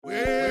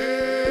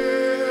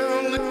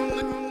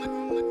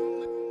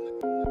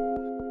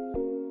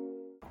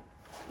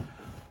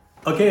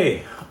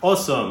Okay,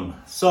 awesome.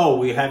 So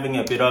we're having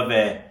a bit of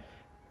a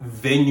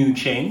venue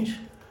change,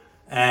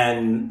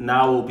 and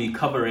now we'll be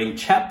covering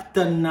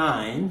chapter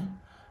 9.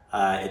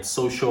 It's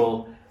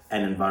social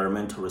and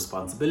environmental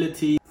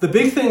responsibility. The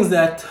big things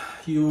that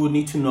you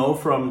need to know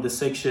from this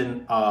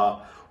section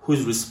are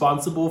who's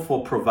responsible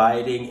for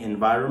providing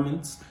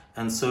environments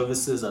and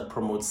services that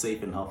promote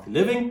safe and healthy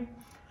living.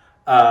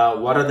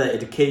 What are the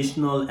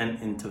educational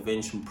and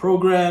intervention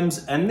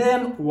programs, and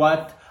then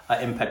what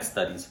are impact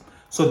studies.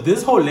 So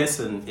this whole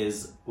lesson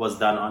was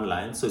done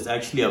online, so it's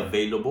actually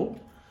available.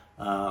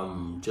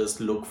 Just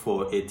look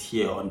for it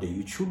here on the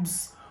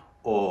YouTubes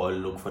or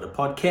look for the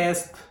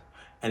podcast,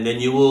 and then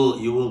you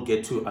will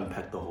get to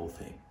unpack the whole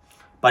thing.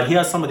 But here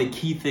are some of the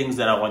key things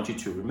that I want you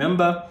to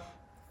remember.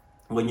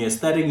 When you're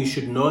studying, you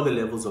should know the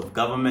levels of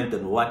government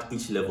and what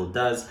each level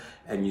does.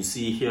 And you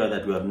see here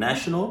that we have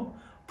national,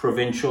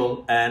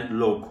 provincial, and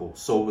local.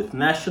 So with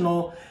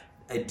national,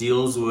 it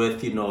deals with,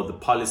 the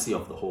policy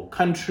of the whole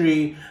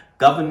country.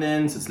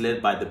 Governance is led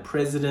by the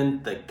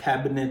president, the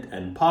cabinet,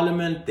 and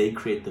parliament. They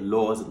create the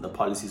laws and the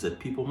policies that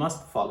people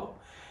must follow.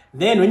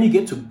 Then when you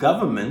get to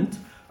government,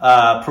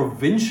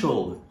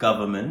 provincial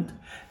government,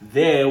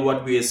 there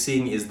what we are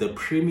seeing is the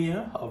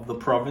premier of the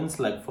province.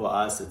 Like for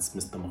us, it's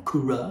Mr.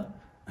 Makura.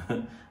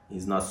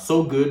 He's not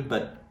so good,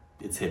 but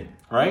it's him,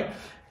 right?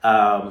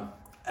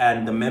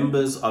 And the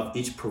members of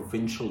each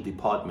provincial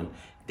department,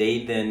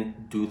 they then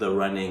do the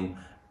running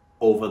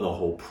over the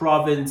whole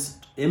province,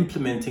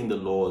 implementing the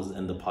laws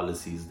and the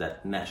policies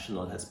that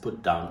national has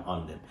put down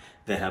on them.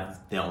 They have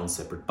their own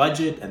separate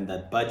budget, and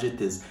that budget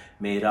is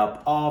made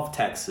up of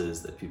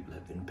taxes that people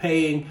have been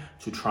paying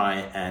to try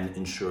and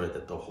ensure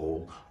that the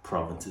whole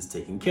province is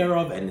taken care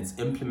of, and it's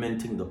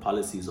implementing the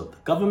policies of the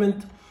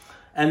government.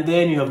 And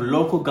then you have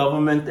local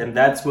government, and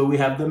that's where we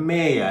have the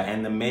mayor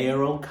and the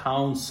mayoral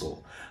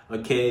council.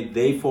 Okay,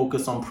 they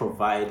focus on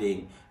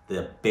providing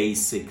the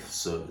basic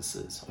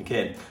services.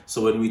 Okay,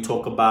 so when we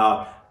talk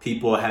about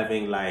people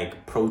having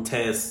like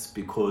protests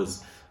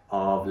because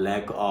of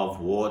lack of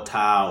water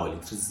or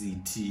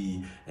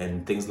electricity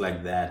and things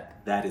like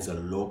that, that is a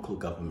local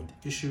government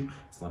issue.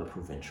 It's not a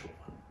provincial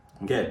one.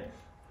 Okay,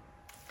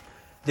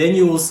 then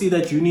you will see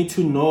that you need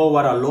to know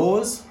what are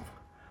laws,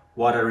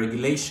 what are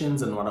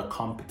regulations, and what are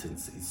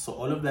competencies. So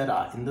all of that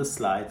are in the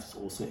slides,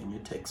 also in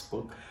your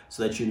textbook,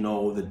 so that you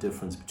know the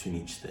difference between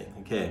each thing.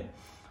 Okay.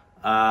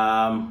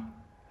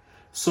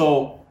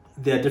 So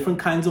there are different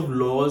kinds of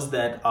laws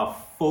that are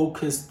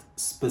focused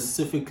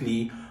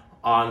specifically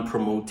on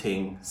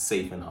promoting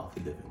safe and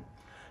healthy living.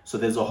 So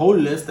there's a whole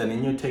list, and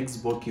in your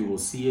textbook you will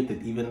see it.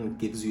 It even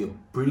gives you a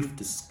brief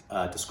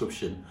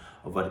description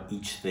of what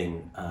each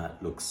thing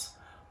looks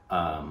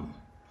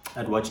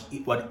at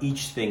what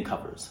each thing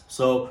covers.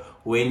 So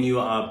when you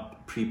are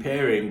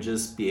preparing,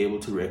 just be able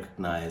to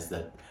recognize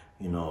that,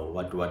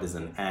 what is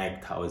an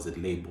act, how is it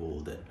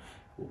labeled, and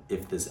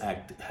if this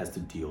act has to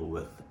deal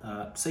with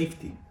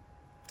safety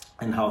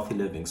and healthy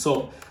living.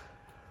 So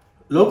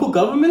local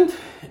government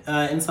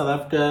in South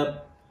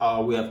Africa,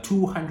 we have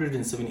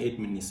 278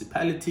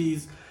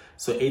 municipalities.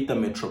 So 8 are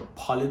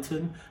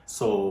metropolitan.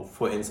 So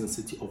for instance,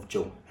 city of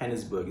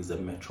Johannesburg is a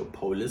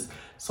metropolis.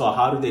 So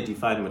how do they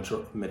define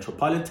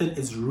metropolitan?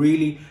 Is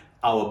really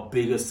our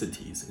biggest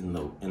cities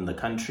in the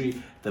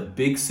country, the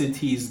big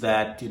cities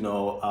that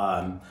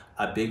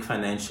are big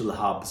financial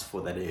hubs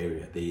for that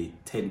area. They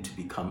tend to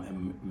become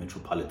a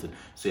metropolitan.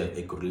 So you have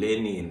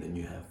Ekurhuleni, and then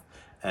you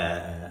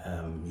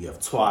have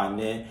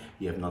Tshwane,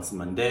 you have Nelson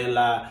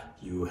Mandela,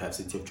 you have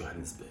city of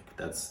Johannesburg.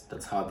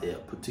 That's how they are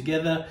put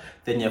together.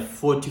 Then you have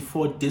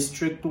 44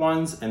 district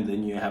ones, and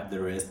then you have the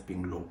rest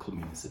being local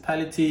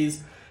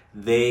municipalities.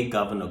 They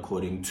govern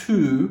according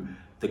to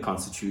the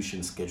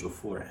Constitution, Schedule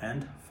 4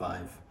 and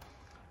 5.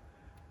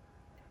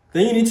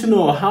 Then you need to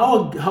know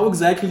how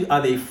exactly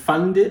are they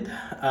funded,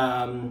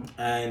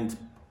 and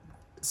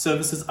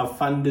services are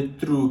funded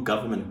through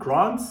government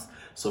grants.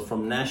 So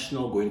from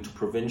national going to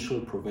provincial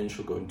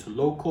going to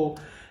local,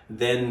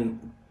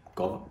 then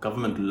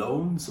government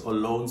loans or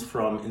loans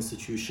from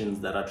institutions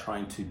that are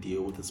trying to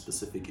deal with a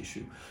specific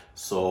issue.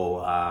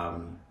 So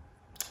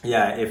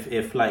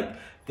if like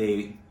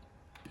there's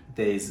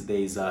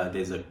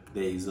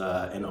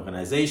an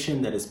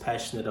organization that is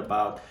passionate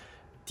about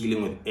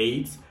dealing with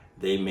AIDS,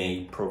 they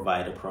may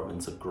provide a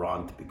province a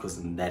grant because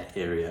in that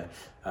area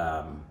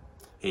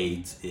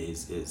AIDS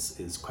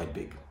is quite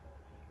big,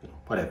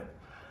 whatever.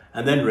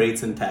 And then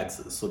rates and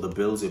taxes. So the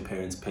bills your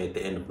parents pay at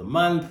the end of the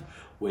month,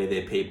 where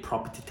they pay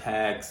property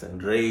tax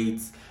and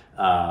rates,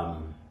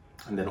 and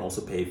then also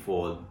pay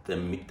for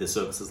the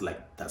services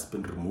like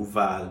dustbin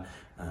removal,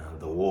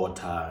 the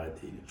water,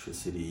 the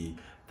electricity,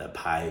 the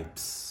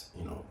pipes,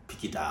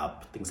 pick it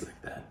up, things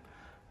like that.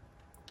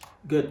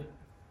 Good.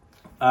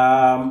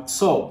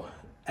 So,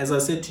 as I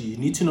said to you, you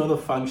need to know the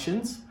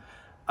functions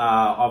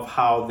of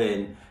how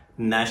then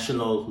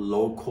national,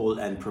 local,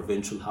 and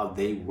provincial, how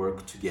they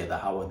work together,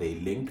 how are they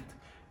linked.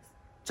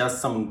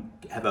 Just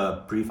have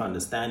a brief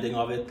understanding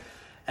of it.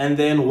 And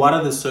then what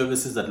are the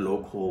services that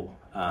local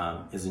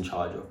is in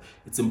charge of?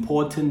 It's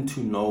important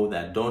to know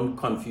that. Don't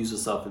confuse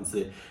yourself and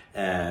say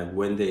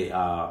when they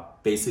are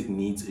basic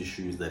needs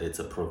issues that it's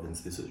a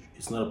province issue.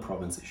 It's not a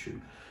province issue.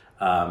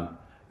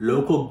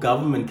 Local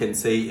government can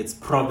say it's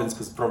province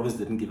because province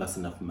didn't give us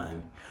enough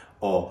money,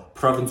 or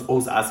province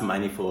owes us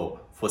money for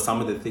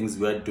some of the things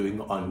we're doing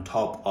on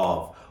top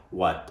of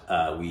what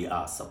we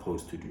are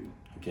supposed to do.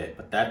 Okay,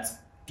 but that's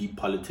deep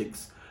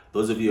politics.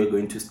 Those of you who are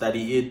going to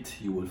study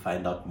it, you will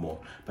find out more.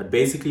 But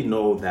basically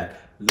know that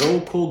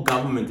local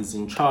government is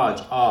in charge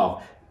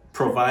of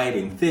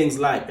providing things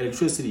like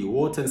electricity,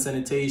 water and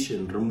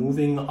sanitation,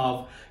 removing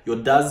of your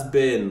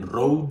dustbin,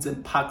 roads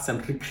and parks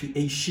and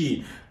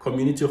recreation,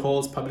 community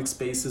halls, public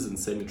spaces and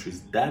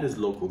cemeteries. That is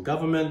local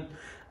government.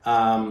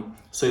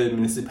 So the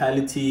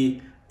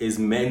municipality is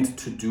meant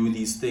to do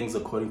these things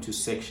according to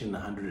section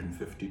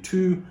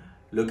 152.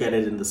 Look at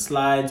it in the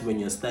slides. When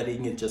you're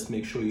studying it, just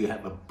make sure you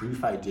have a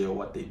brief idea of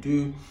what they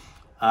do.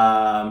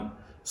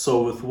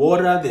 So with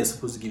water, they're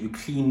supposed to give you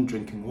clean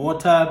drinking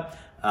water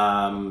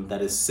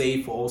that is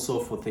safe also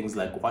for things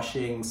like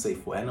washing, safe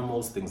for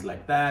animals, things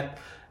like that.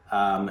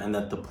 And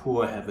that the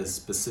poor have a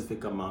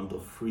specific amount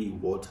of free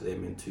water they're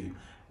meant to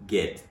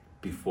get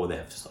before they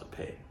have to start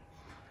paying.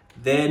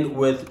 Then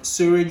with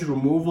sewage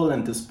removal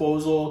and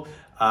disposal,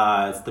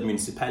 it's the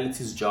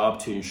municipality's job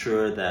to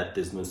ensure that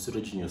there's no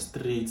sewage in your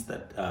streets,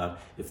 that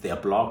if there are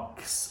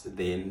blocks,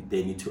 then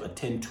they need to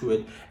attend to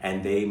it,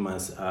 and they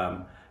must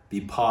be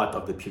part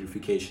of the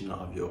purification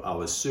of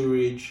our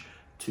sewage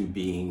to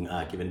being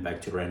given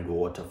back to Rand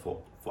Water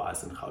for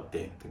us in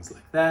Gauteng, things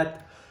like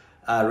that.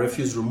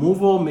 Refuse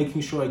removal,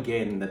 making sure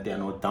again that there are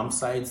no dump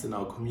sites in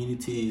our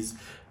communities.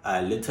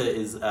 Litter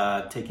is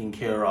taken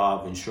care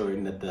of,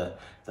 ensuring that the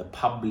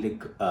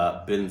public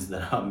bins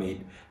that are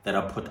made, that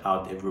are put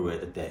out everywhere,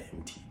 that they're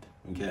emptied.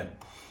 Okay.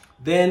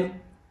 Then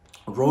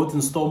road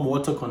and storm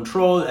water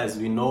control. As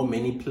we know,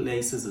 many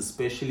places,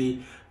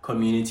 especially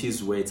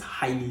communities where it's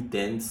highly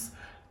dense,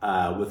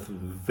 with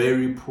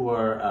very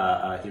poor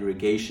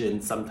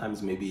irrigation,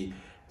 sometimes maybe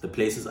the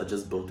places are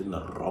just built in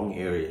the wrong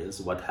areas.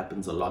 What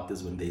happens a lot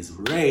is when there's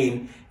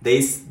rain,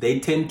 they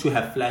tend to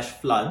have flash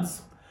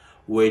floods,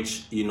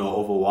 which,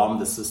 overwhelm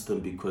the system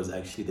because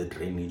actually the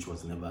drainage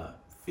was never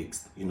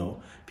fixed.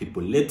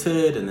 People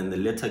littered, and then the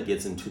litter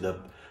gets into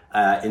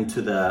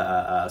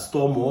the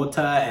storm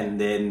water, and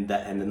then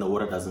the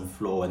water doesn't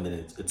flow, and then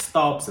it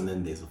stops, and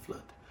then there's a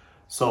flood.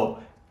 So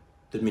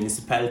the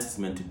municipality is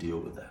meant to deal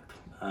with that.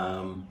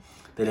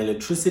 Then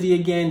electricity,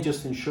 again,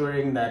 just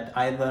ensuring that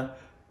either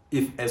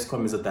if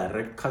Eskom is a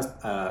direct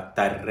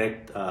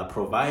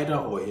provider,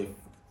 or if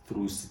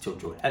through City of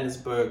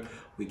Johannesburg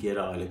we get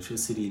our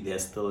electricity, they're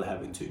still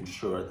having to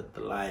ensure that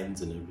the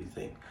lines and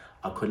everything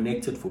are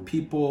connected for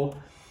people.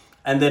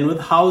 And then with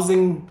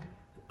housing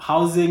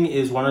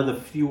is one of the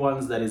few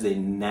ones that is a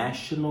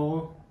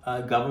national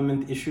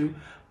government issue,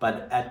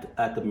 but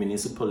at the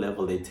municipal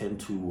level, they tend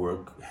to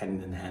work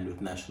hand in hand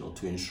with national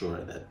to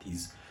ensure that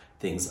these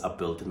things are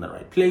built in the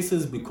right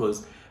places,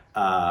 because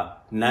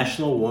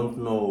national won't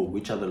know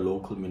which are the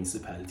local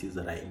municipalities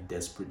that are in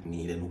desperate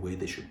need and where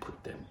they should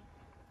put them.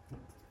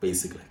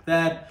 Basic like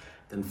that.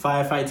 Then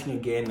firefighting,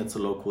 again, that's a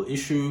local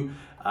issue.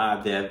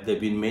 There have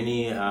been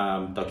many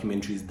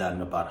documentaries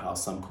done about how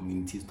some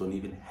communities don't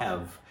even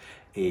have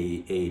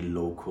a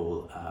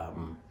local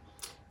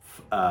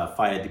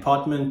fire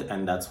department,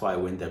 and that's why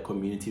when there are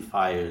community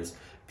fires,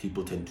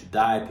 people tend to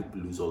die,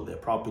 people lose all their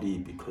property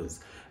because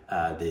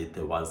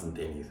there wasn't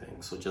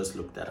anything. So just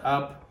look that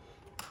up.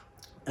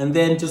 And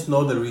then just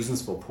know the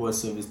reasons for poor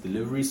service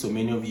delivery. So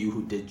many of you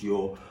who did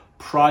your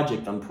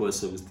project on poor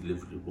service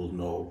delivery will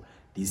know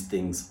these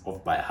things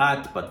off by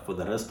heart. But for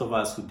the rest of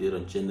us who did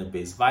on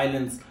gender-based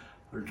violence,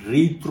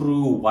 read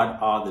through what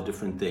are the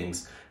different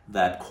things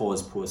that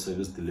cause poor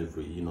service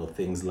delivery.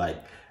 Things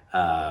like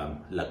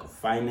lack of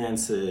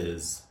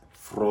finances,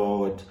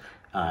 fraud,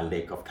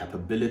 lack of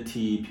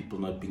capability, people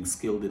not being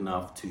skilled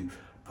enough to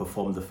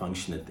perform the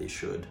function that they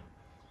should.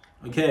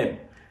 Okay.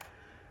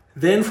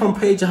 Then from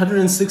page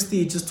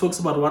 160, it just talks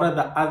about what are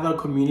the other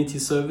community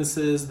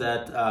services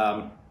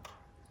that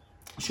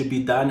should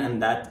be done,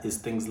 and that is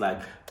things like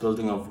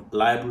building of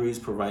libraries,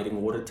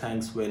 providing water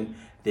tanks when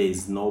there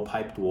is no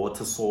piped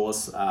water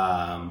source,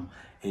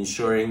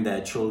 ensuring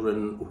that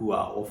children who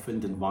are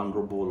orphaned and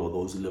vulnerable or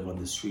those who live on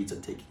the streets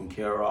are taken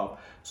care of.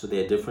 So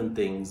there are different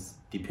things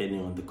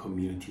depending on the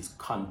community's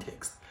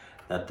context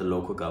that the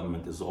local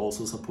government is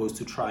also supposed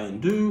to try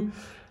and do.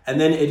 And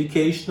then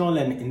educational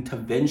and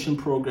intervention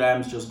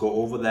programs, just go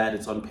over that.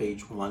 It's on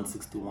page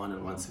 161 and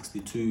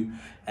 162.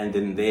 And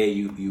then there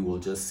you will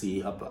just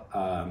see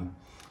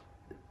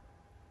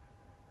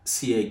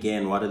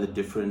again what are the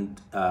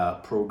different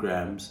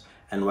programs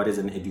and what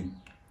is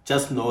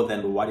just know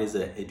then what is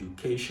an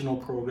educational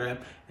program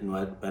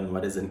and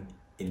what is an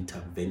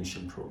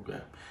intervention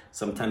program.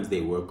 Sometimes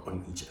they work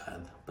on each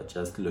other, but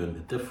just learn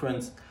the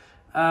difference.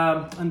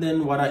 And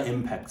then what are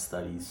impact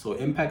studies? So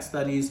impact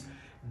studies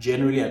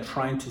generally are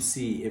trying to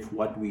see if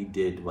what we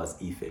did was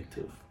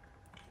effective.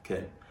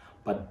 Okay,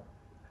 but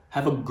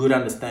have a good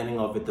understanding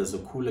of it. There's a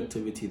cool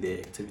activity there.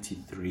 Activity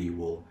 3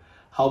 will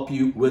help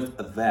you with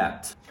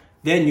that.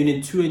 Then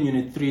Unit 2 and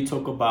Unit 3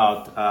 talk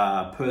about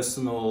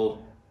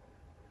personal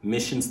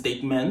mission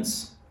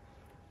statements,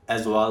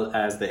 as well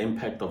as the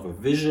impact of a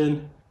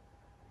vision.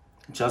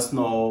 Just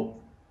know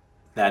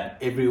that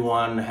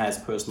everyone has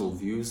personal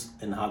views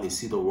and how they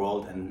see the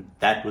world, and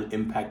that will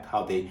impact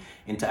how they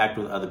interact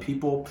with other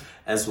people,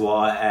 as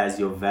well as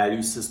your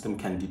value system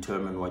can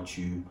determine what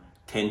you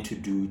tend to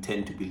do,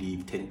 tend to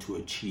believe, tend to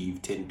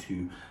achieve, tend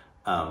to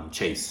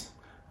chase.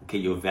 Okay,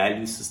 your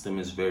value system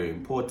is very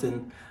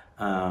important.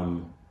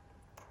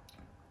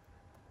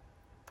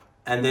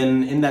 And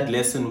then in that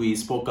lesson, we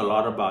spoke a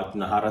lot about,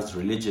 how does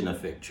religion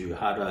affect you?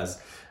 How does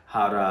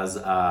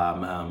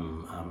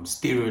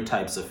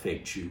stereotypes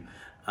affect you?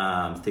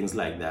 Things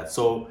like that.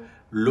 So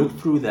look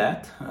through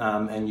that,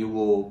 and you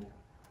will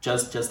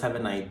just have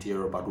an idea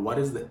about what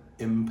is the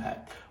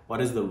impact, what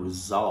is the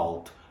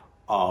result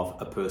of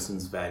a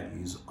person's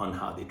values on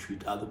how they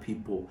treat other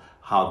people,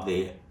 how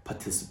they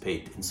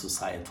participate in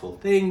societal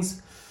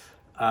things.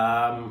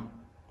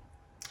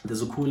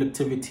 There's a cool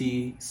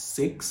activity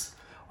 6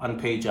 on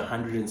page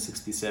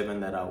 167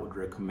 that I would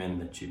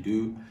recommend that you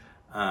do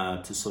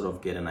to sort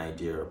of get an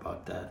idea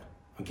about that.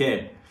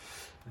 Okay.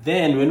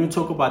 Then when we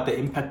talk about the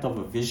impact of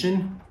a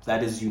vision,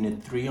 that is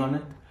Unit 3 on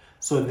it.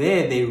 So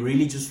there, they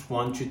really just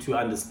want you to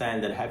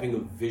understand that having a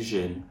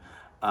vision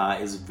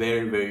is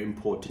very, very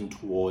important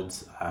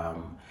towards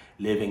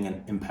living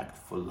an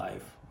impactful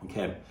life.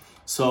 Okay.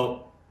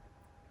 So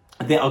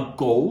there are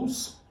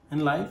goals in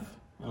life.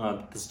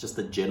 It's just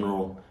a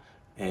general,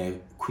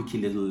 quickie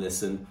little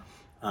lesson.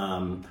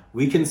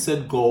 We can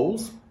set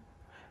goals,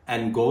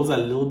 and goals are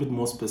a little bit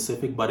more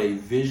specific, but a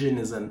vision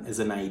is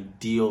an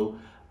ideal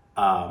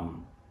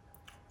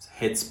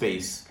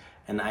headspace,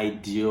 an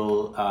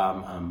ideal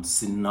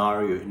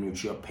scenario in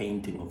which you're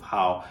painting of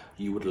how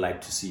you would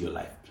like to see your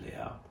life play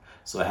out.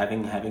 So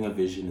having a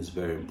vision is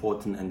very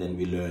important. And then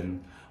we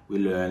learn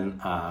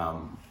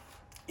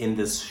in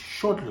this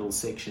short little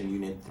section,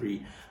 Unit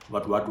 3,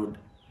 about what would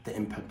the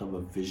impact of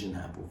a vision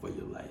have over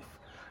your life,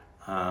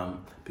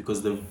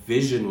 because the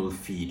vision will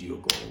feed your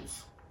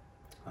goals.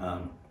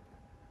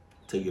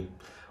 Take it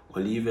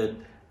or leave it.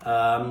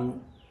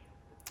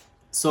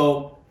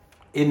 So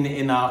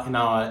in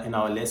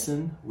our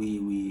lesson,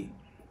 we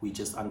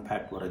just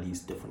unpacked what are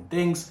these different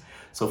things.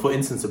 So for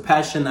instance, a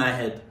passion, I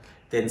had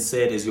then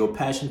said, is your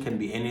passion can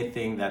be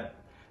anything that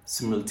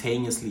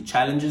simultaneously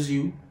challenges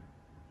you,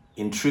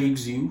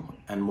 intrigues you,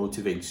 and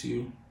motivates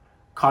you.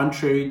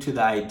 Contrary to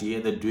the idea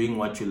that doing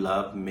what you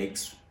love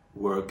makes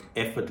work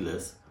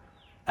effortless,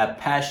 a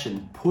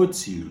passion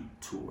puts you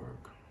to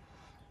work.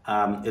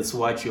 It's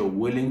what you're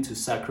willing to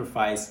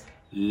sacrifice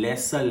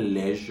lesser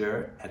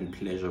leisure and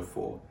pleasure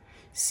for.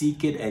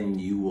 Seek it and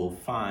you will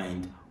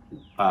find,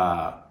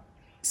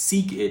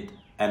 seek it,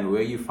 and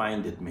where you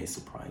find it may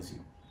surprise you.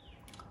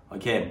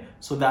 Okay,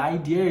 so the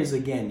idea is,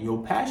 again,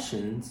 your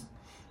passions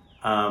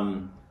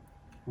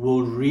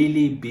will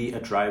really be a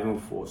driving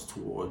force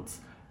towards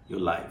your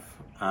life.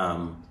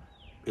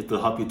 It will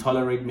help you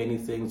tolerate many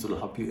things. It will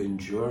help you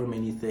endure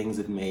many things.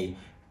 It may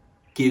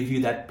give you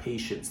that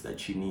patience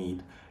that you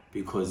need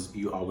because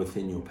you are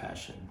within your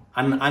passion.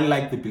 And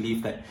unlike the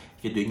belief that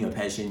if you're doing your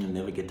passion, you'll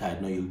never get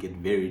tired. No, you'll get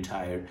very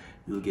tired.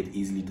 You'll get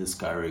easily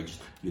discouraged.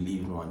 You'll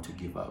even want to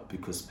give up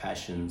because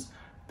passions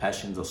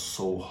are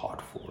so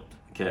hard fought.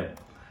 Okay.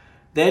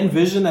 Then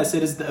vision, I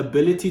said, is the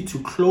ability to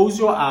close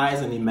your eyes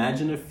and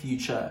imagine a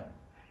future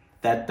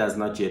that does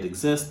not yet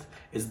exist.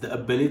 It's the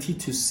ability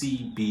to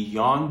see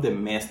beyond the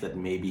mess that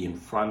may be in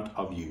front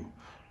of you,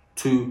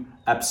 to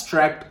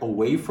abstract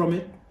away from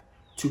it,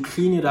 to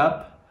clean it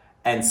up,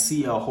 and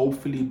see a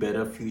hopefully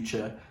better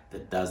future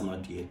that does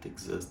not yet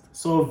exist.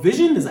 So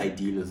vision is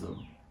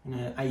idealism. In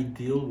an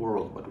ideal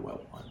world, what do I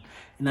want?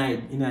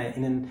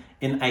 In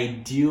an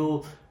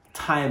ideal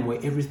time where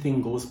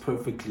everything goes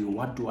perfectly,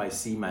 what do I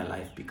see my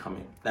life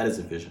becoming? That is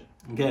a vision.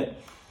 Okay.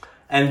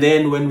 And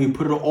then when we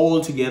put it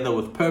all together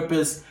with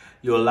purpose,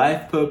 your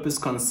life purpose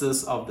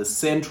consists of the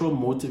central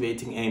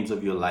motivating aims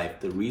of your life,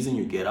 the reason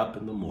you get up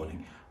in the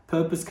morning.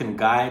 Purpose can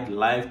guide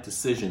life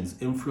decisions,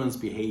 influence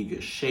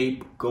behavior,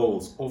 shape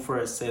goals, offer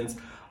a sense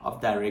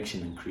of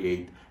direction, and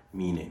create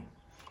meaning.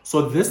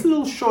 So this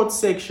little short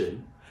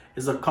section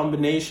is a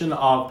combination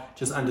of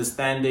just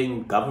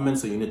understanding government.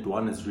 So Unit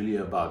 1 is really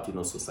about,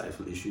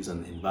 societal issues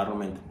and the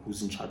environment, and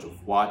who's in charge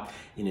of what,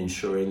 in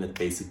ensuring that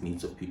basic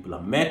needs of people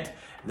are met.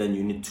 Then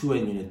Unit 2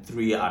 and Unit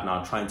 3 are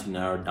now trying to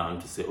narrow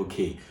down to say,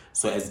 okay,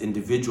 so as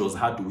individuals,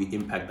 how do we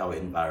impact our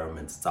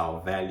environment? It's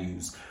our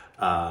values,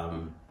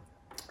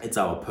 it's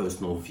our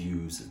personal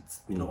views,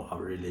 it's,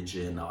 our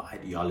religion, our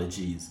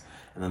ideologies.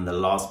 And then the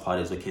last part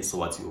is, okay, so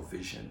what's your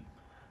vision?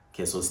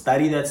 Okay, so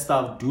study that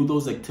stuff, do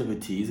those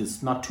activities.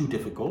 It's not too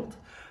difficult,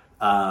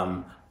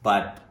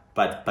 but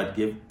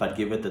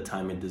give it the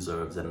time it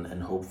deserves,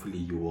 and hopefully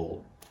you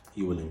will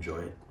enjoy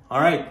it. All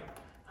right,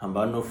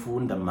 hamba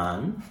nofunda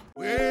man.